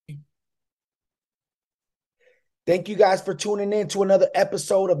Thank you guys for tuning in to another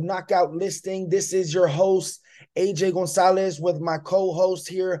episode of Knockout Listing. This is your host, AJ Gonzalez, with my co-host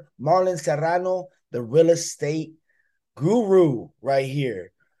here, Marlon Serrano, the real estate guru right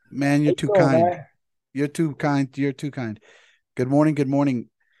here. Man, you're How you too doing, kind. man? You're too kind. You're too kind. Good morning. Good morning.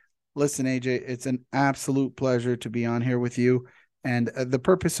 Listen, AJ, it's an absolute pleasure to be on here with you. And the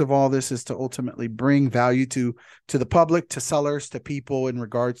purpose of all this is to ultimately bring value to the public, to sellers, to people in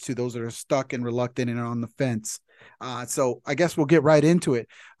regards to those that are stuck and reluctant and on the fence. So I guess we'll get right into it.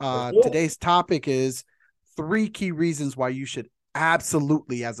 Let's do it. Today's topic is three key reasons why you should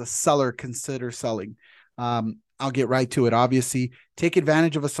absolutely, as a seller, consider selling. I'll get right to it. Obviously, take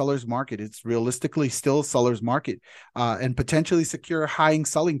advantage of a seller's market. It's realistically still a seller's market, and potentially secure a high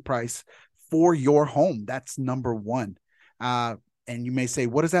selling price for your home. That's number one. And you may say,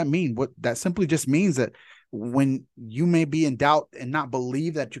 what does that mean? What that simply just means that when you may be in doubt and not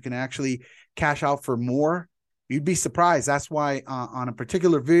believe that you can actually cash out for more, you'd be surprised. That's why on a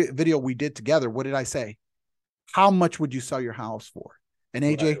particular video we did together, what did I say? How much would you sell your house for? And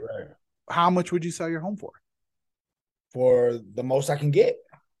Right, AJ, right. how much would you sell your home for? For the most I can get.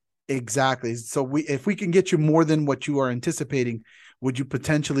 Exactly. So if we can get you more than what you are anticipating, would you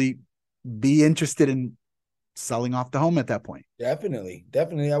potentially be interested in selling off the home at that point? Definitely.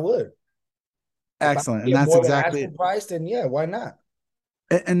 Definitely I would. If I Excellent. can And get that's more than exactly asking it. price, then yeah, why not?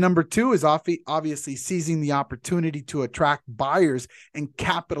 And number two is obviously seizing the opportunity to attract buyers and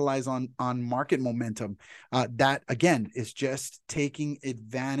capitalize on market momentum. That again is just taking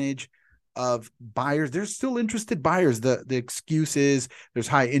advantage of buyers. There's still interested buyers. The excuse is there's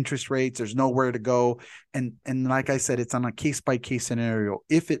high interest rates, there's nowhere to go, and like I said, it's on a case by case scenario.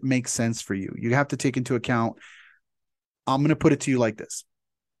 If it makes sense for you, you have to take into account. I'm going to put it to you like this: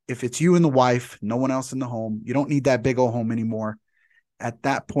 if it's you and the wife, no one else in the home, you don't need that big old home anymore at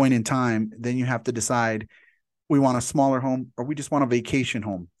that point in time, then you have to decide we want a smaller home or we just want a vacation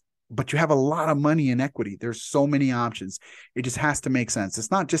home. But you have a lot of money in equity. There's so many options. It just has to make sense.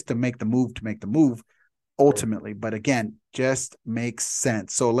 It's not just to make the move ultimately, but again, just makes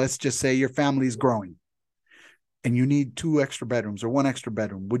sense. So let's just say your family is growing and you need two extra bedrooms or one extra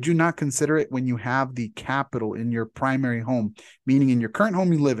bedroom. Would you not consider it when you have the capital in your primary home, meaning in your current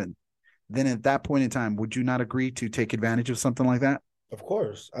home you live in? Then at that point in time, would you not agree to take advantage of something like that? Of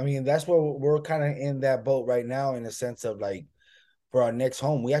course. I mean, that's where we're kind of in that boat right now, in the sense of like, for our next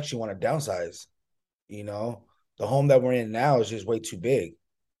home, we actually want to downsize. You know, the home that we're in now is just way too big.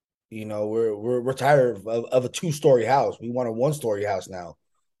 We're tired of a two-story house. We want a one-story house now.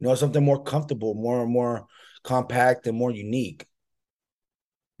 Something more comfortable, more compact, and more unique.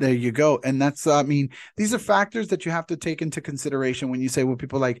 There you go. And that's, I mean, these are factors that you have to take into consideration when you say, well,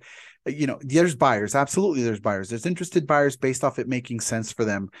 people like, there's buyers. Absolutely, there's buyers. There's interested buyers based off it making sense for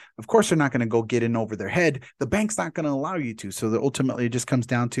them. Of course, they're not going to go get in over their head. The bank's not going to allow you to. So that ultimately, it just comes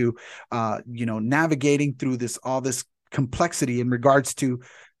down to, navigating through all this complexity in regards to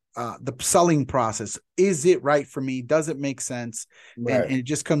the selling process. Is it right for me? Does it make sense? And Right. it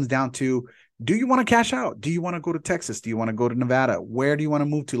just comes down to, do you want to cash out? Do you want to go to Texas? Do you want to go to Nevada? Where do you want to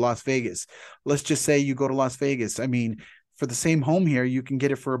move to? Las Vegas. Let's just say you go to Las Vegas. I mean, for the same home here, you can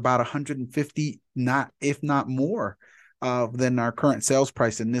get it for about 150, not if not more, than our current sales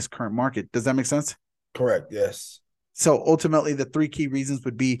price in this current market. Does that make sense? Correct. Yes. So ultimately, the three key reasons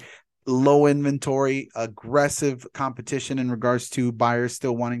would be low inventory, aggressive competition in regards to buyers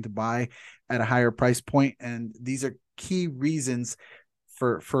still wanting to buy at a higher price point, and these are key reasons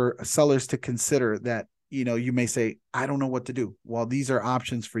for sellers to consider that. You may say, I don't know what to do. Well, these are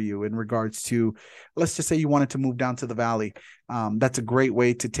options for you in regards to, let's just say you wanted to move down to the valley. That's a great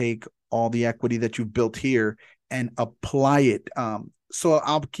way to take all the equity that you've built here and apply it. So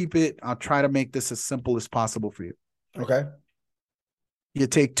I'll try to make this as simple as possible for you. Okay. You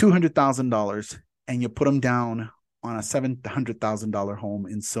take $200,000 and you put them down on a $700,000 home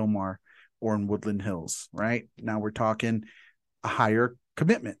in Silmar or in Woodland Hills, right? Now we're talking a higher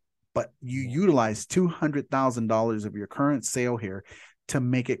commitment, but you utilize $200,000 of your current sale here to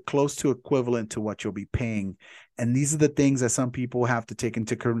make it close to equivalent to what you'll be paying. And these are the things that some people have to take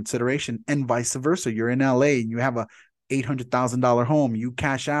into consideration, and vice versa. You're in LA and you have a $800,000 home, you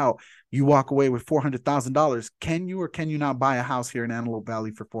cash out, you walk away with $400,000. Can you or can you not buy a house here in Antelope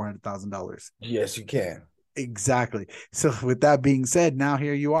Valley for $400,000? Yes, you can. Exactly. So, with that being said, now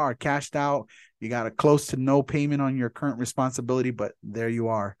here you are, cashed out. You got a close to no payment on your current responsibility, but there you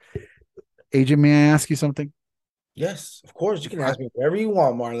are. Agent, may I ask you something? Yes, of course. You If can I ask me whatever you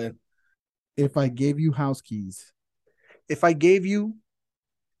want, Marlon. if I gave you house keys, if I gave you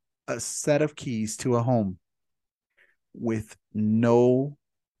a set of keys to a home with no,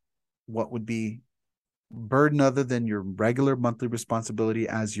 what would be burden other than your regular monthly responsibility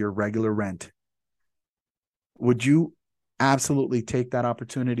as your regular rent, would you absolutely take that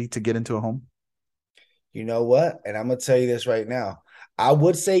opportunity to get into a home? You know what? And I'm gonna tell you this right now. I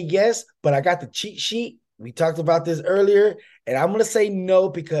would say yes, but I got the cheat sheet. We talked about this earlier, and I'm gonna say no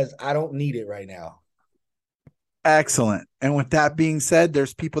because I don't need it right now. Excellent. And with that being said,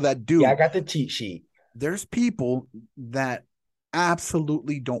 there's people that Yeah, I do. got the cheat sheet. There's people that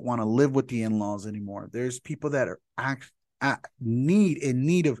absolutely don't want to live with the in-laws anymore. There's people that are in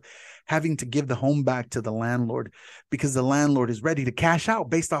need of having to give the home back to the landlord because the landlord is ready to cash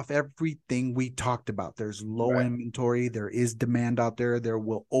out based off everything we talked about. There's low Right. inventory, there is demand out there, there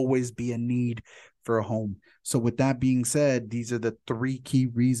will always be a need for a home. So with that being said, these are the three key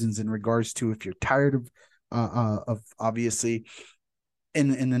reasons in regards to if you're tired of obviously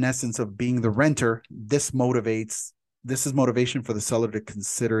in an essence of being the renter, this is motivation for the seller to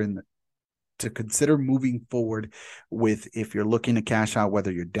consider moving forward with if you're looking to cash out,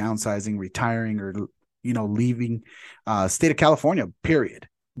 whether you're downsizing, retiring, or leaving state of California, period.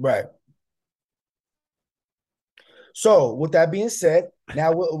 Right. So with that being said,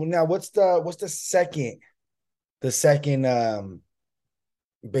 now what's the second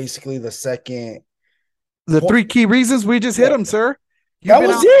basically the second The point? three key reasons we just hit Yeah, them, sir. You've that been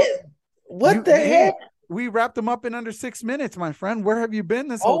was out. it. What You the hey, heck? we wrapped them up in under 6 minutes, my friend. Where have you been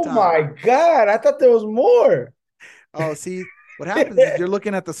this whole Oh time? my God. I thought there was more. Oh, see, what happens is you're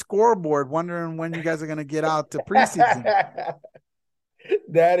looking at the scoreboard, wondering when you guys are going to get out to preseason.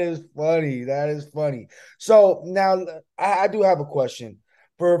 That is funny. That is funny. So now I do have a question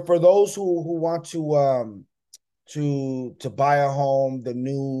for those who want to buy a home, the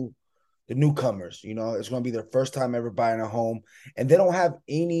newcomers. It's going to be their first time ever buying a home, and they don't have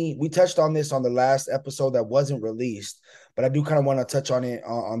any. We touched on this on the last episode that wasn't released, but I do kind of want to touch on it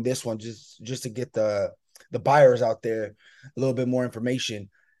on this one just to get the buyers out there a little bit more information.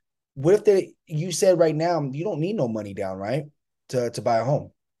 What if you said right now you don't need no money down, right? To buy a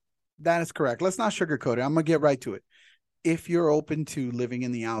home. That is correct. Let's not sugarcoat it. I'm going to get right to it. If you're open to living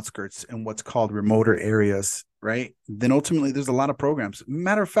in the outskirts and what's called remoter areas, right, then ultimately there's a lot of programs.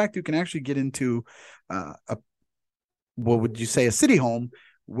 Matter of fact, you can actually get into a what would you say a city home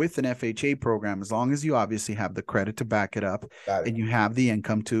with an FHA program as long as you obviously have the credit to back it up Got it. and you have the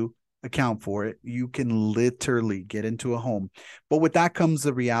income to account for it. You can literally get into a home. But with that comes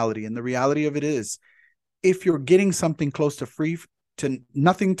the reality, and the reality of it is if you're getting something close to free to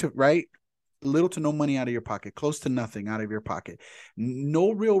nothing to right little to no money out of your pocket, close to nothing out of your pocket,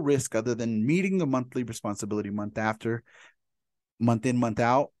 no real risk other than meeting the monthly responsibility month after, month in, month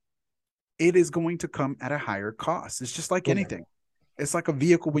out, it is going to come at a higher cost. It's just like Correct. anything. It's like a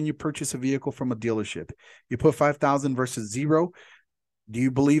vehicle when you purchase a vehicle from a dealership. You put 5,000 versus zero. Do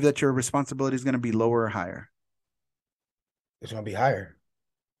you believe that your responsibility is going to be lower or higher? It's going to be higher.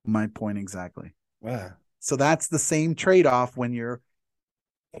 My point exactly. Yeah. So that's the same trade off when you're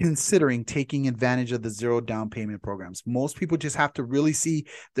considering taking advantage of the zero down payment programs. Most people just have to really see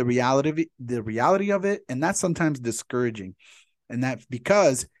the reality of it, and that's sometimes discouraging. And that's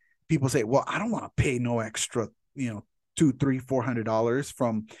because people say, "Well, I don't want to pay no extra, two, three, $400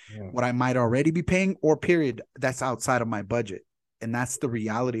 from Yeah. what I might already be paying, or period, that's outside of my budget." And that's the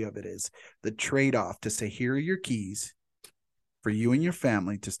reality of it is the trade off to say, "Here are your keys for you and your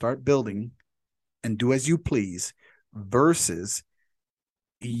family to start building and do as you please," versus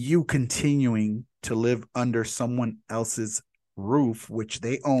you continuing to live under someone else's roof, which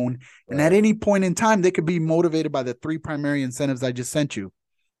they own. And at Right. any point in time, they could be motivated by the three primary incentives I just sent you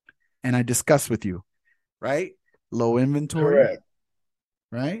and I discussed with you, right? Low inventory, Correct.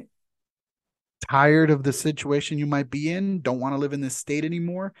 right? Tired of the situation you might be in, don't want to live in this state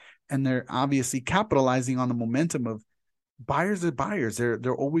anymore. And they're obviously capitalizing on the momentum of buyers are buyers.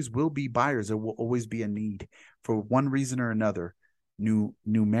 There always will be buyers. There will always be a need for one reason or another. New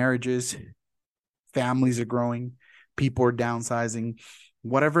marriages, families are growing, people are downsizing,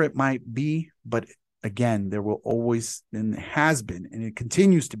 whatever it might be. But again, there will always and has been, and it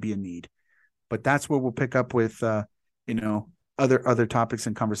continues to be a need. But that's where we'll pick up with, you know, other topics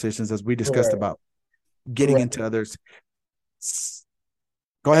and conversations as we discussed Correct. about getting Correct. into others.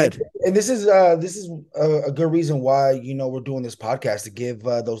 Go And, ahead. and this is a good reason why we're doing this podcast to give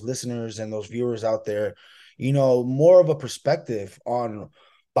those listeners and those viewers out there more of a perspective on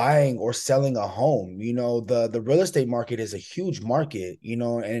buying or selling a home. The real estate market is a huge market,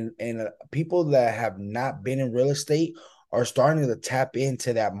 and people that have not been in real estate are starting to tap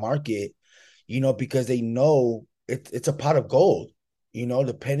into that market, because they know it's a pot of gold,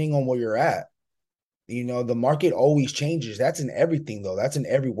 depending on where you're at. The market always changes. That's in everything, though. That's in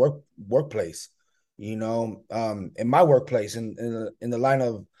every workplace. in my workplace, in the line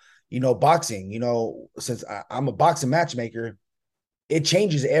of, boxing, since I'm a boxing matchmaker, it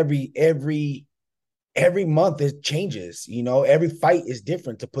changes every month. It changes, every fight is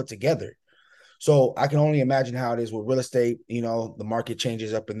different to put together. So I can only imagine how it is with real estate. The market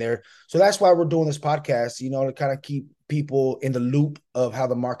changes up in there. So that's why we're doing this podcast, to kind of keep people in the loop of how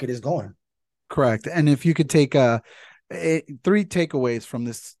the market is going. Correct. And if you could take three takeaways from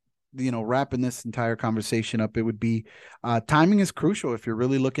this, wrapping this entire conversation up, it would be timing is crucial if you're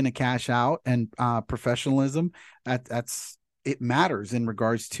really looking to cash out, and professionalism. That's it matters in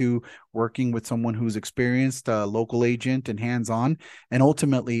regards to working with someone who's experienced, a local agent and hands-on, and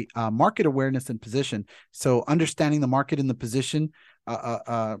ultimately market awareness and position. So understanding the market and the position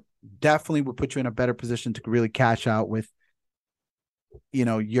definitely will put you in a better position to really cash out with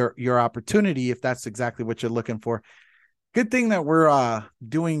your opportunity, if that's exactly what you're looking for. Good thing that we're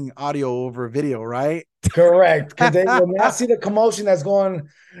doing audio over video, right? Correct, because they will not see the commotion that's going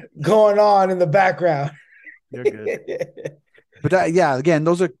on in the background. You're good. But yeah, again,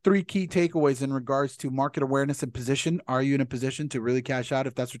 those are three key takeaways in regards to market awareness and position. Are you in a position to really cash out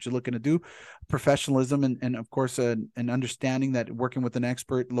if that's what you're looking to do? Professionalism, and of course, an understanding that working with an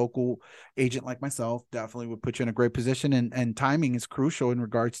expert local agent like myself definitely would put you in a great position. And timing is crucial in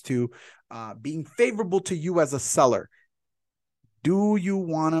regards to being favorable to you as a seller. Do you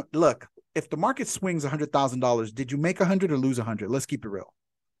want to look? If the market swings $100,000, did you make 100 or lose 100? Let's keep it real.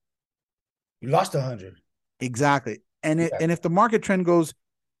 You lost 100. Exactly. Yeah. And if the market trend goes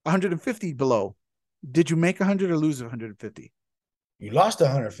 150 below, did you make 100 or lose 150? You lost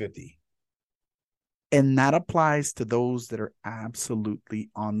 150. And that applies to those that are absolutely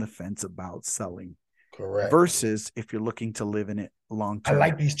on the fence about selling Correct. versus if you're looking to live in it long I term.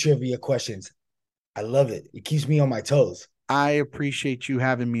 like these trivia questions. I love it. It keeps me on my toes. I appreciate you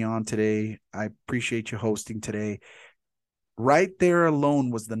having me on today. I appreciate you hosting today. Right there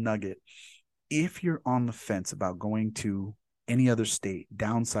alone was the nugget. If you're on the fence about going to any other state,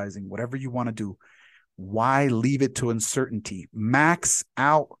 downsizing, whatever you want to do, why leave it to uncertainty? Max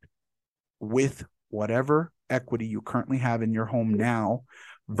out with whatever equity you currently have in your home now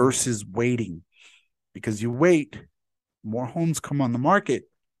versus waiting. Because you wait, more homes come on the market.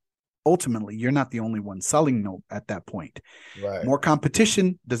 Ultimately, you're not the only one selling at that point. Right. More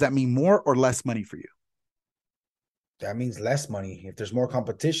competition, does that mean more or less money for you? That means less money. If there's more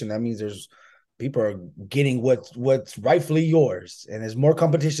competition, that means there's people are getting what's rightfully yours. And there's more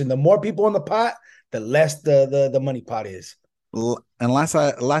competition. The more people in the pot, the less the money pot is. And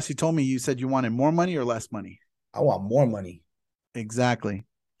last you told me, you said you wanted more money or less money. I want more money. Exactly.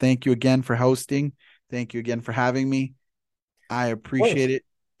 Thank you again for hosting. Thank you again for having me. I Of course. appreciate it.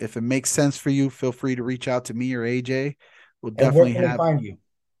 If it makes sense for you, feel free to reach out to me or AJ. We'll And where definitely can they have find you?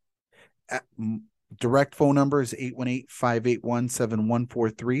 direct phone number is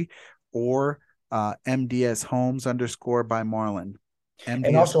 818-581-7143 or MDS Homes underscore by Marlon. And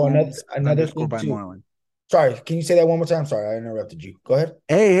MDS also Homes another underscore thing by too. Marlon. Sorry, can you say that one more time? Sorry, I interrupted you. Go ahead.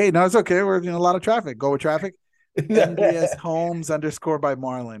 Hey, no, it's okay. We're in a lot of traffic. Go with traffic. MDS Homes underscore by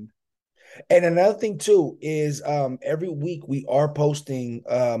Marlon. And another thing too is every week we are posting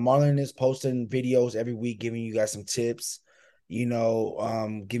Marlon is posting videos every week giving you guys some tips,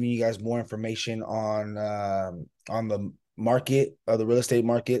 giving you guys more information on the market, the real estate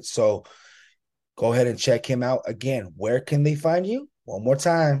market. So go ahead and check him out. Again, where can they find you? One more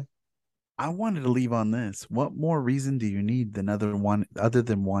time. I wanted to leave on this. What more reason do you need than other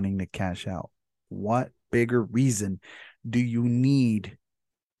than wanting to cash out? What bigger reason do you need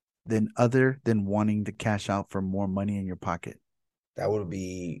than other than wanting to cash out for more money in your pocket? That would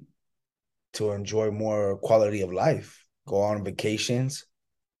be to enjoy more quality of life, go on vacations.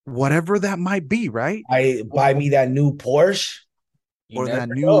 Whatever that might be, right? I buy me that new Porsche. You Or never that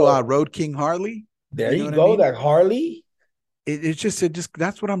new know. Road King Harley. There You know you what I go. mean? That Harley. It just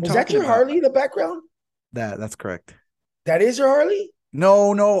that's what I'm Is that talking your about. Harley in the background? That's correct. That is your Harley?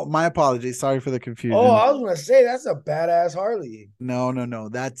 No, my apologies. Sorry for the Oh, confusion. I was gonna say that's a badass Harley. No.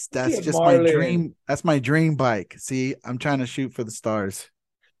 Look That's at just my Marlin. dream. That's my dream bike. See, I'm trying to shoot for the stars.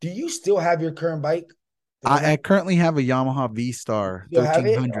 Do you still have your current bike? The one I that currently have a Yamaha V you Star still have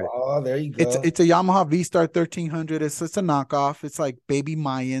it? 1300. Oh, there you It's go. it's a Yamaha V Star 1300. It's a knockoff. It's like Baby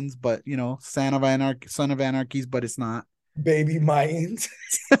Mayans, but son of anarchies, but it's not. Baby Mayans.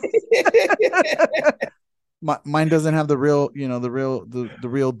 Mine doesn't have the real, the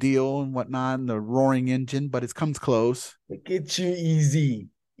real deal and whatnot, and the roaring engine, but it comes close. Look at you, easy.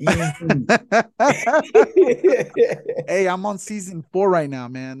 Easy. Hey, I'm on season 4 right now,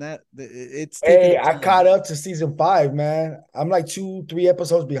 man. It's taking Hey, its I time, caught up to season 5, man. I'm like 2, 3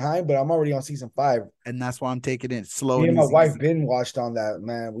 episodes behind, but I'm already on season 5. and that's why I'm taking it slow Me and and my easy. wife been watched on that,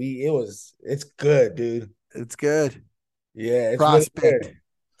 man. It's good, dude. It's good. Yeah, it's really Prospect. good.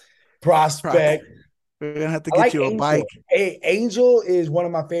 Prospect. We're gonna have to I get like you a Angel. bike. Hey, Angel is one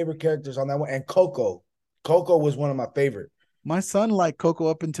of my favorite characters on that one, and Coco. Coco was one of my favorite. My son liked Coco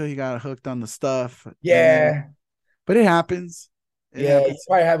up until he got hooked on the stuff, Yeah, but it happens. It yeah. You happens.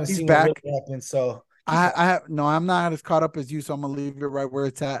 probably haven't He's seen what really back. happened, so keep I, on. I have no, I'm not as caught up as you, so I'm gonna leave it right where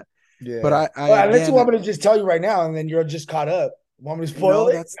it's at. But Yeah. I Well, unless you again, want me to just tell you right now, and then you're just caught up. Want me to spoil no,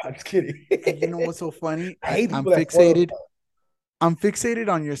 it? that's No, I'm just kidding. you know what's so funny? I hate I'm people that spoil fixated. stuff. I'm fixated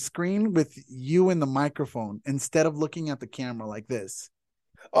on your screen with you in the microphone instead of looking at the camera like this.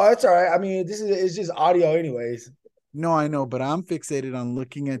 Oh, that's all right. I mean, this is it's just audio, anyways. No, I know, but I'm fixated on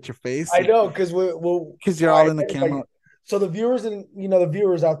looking at your face I know because we'll because all you're all right, in the camera. everybody. So the viewers and the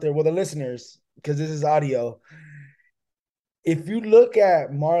viewers out there, well, the listeners, because this is audio. If you look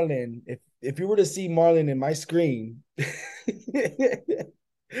at Marlon, if you were to see Marlon in my screen,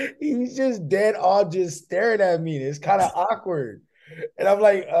 he's just dead on just staring at me. It's kind of awkward. And I'm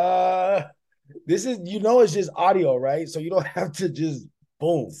like, this is it's just audio, right? So you don't have to just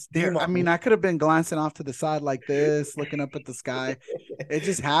boom, Stare. beam I on mean, me. I could have been glancing off to the side like this, looking up at the sky. It's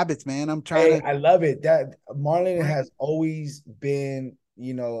just habits, man. I'm trying Hey, to I love it. That Marlon right. has always been,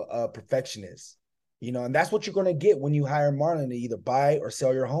 a perfectionist. And that's what you're gonna get when you hire Marlon to either buy or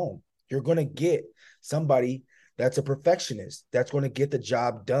sell your home. You're gonna get somebody that's a perfectionist that's gonna get the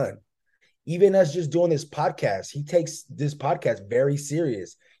job done. Even as just doing this podcast, he takes this podcast very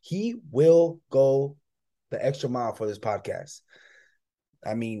serious. He will go the extra mile for this podcast.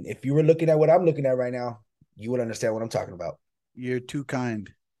 I mean, if you were looking at what I'm looking at right now, you would understand what I'm talking about. You're too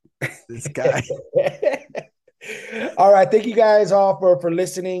kind. This guy. All right. Thank you guys all for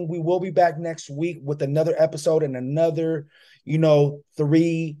listening. We will be back next week with another episode and another,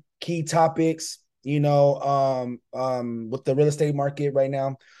 3 key topics, with the real estate market right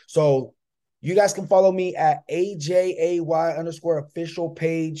now. So you guys can follow me at AJAY_official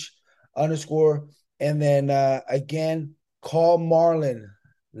page underscore. And then again, call Marlon.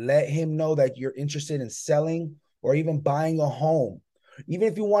 Let him know that you're interested in selling or even buying a home. Even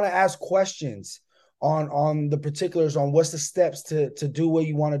if you want to ask questions on the particulars on what's the steps to do what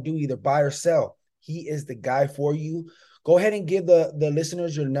you want to do, either buy or sell, he is the guy for you. Go ahead and give the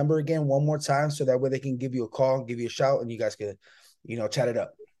listeners your number again one more time so that way they can give you a call, give you a shout, and you guys could chat it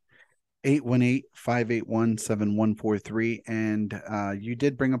up. 818-581-7143. And you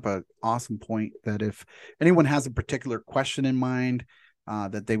did bring up an awesome point that if anyone has a particular question in mind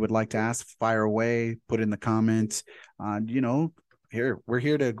that they would like to ask, fire away, put in the comments. We're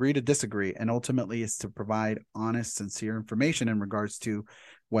here to agree to disagree. And ultimately, it's to provide honest, sincere information in regards to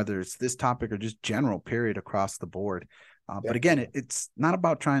whether it's this topic or just general, period, across the board. But again, it's not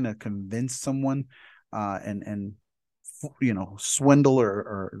about trying to convince someone and swindle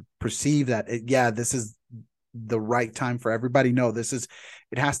or perceive that this is the right time for everybody. No, it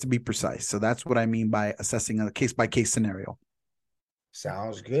has to be precise. So that's what I mean by assessing a case by case scenario.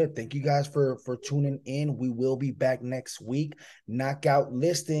 Sounds good. Thank you guys for tuning in. We will be back next week. Knockout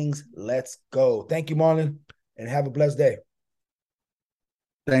listings. Let's go. Thank you, Marlon, and have a blessed day.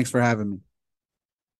 Thanks for having me.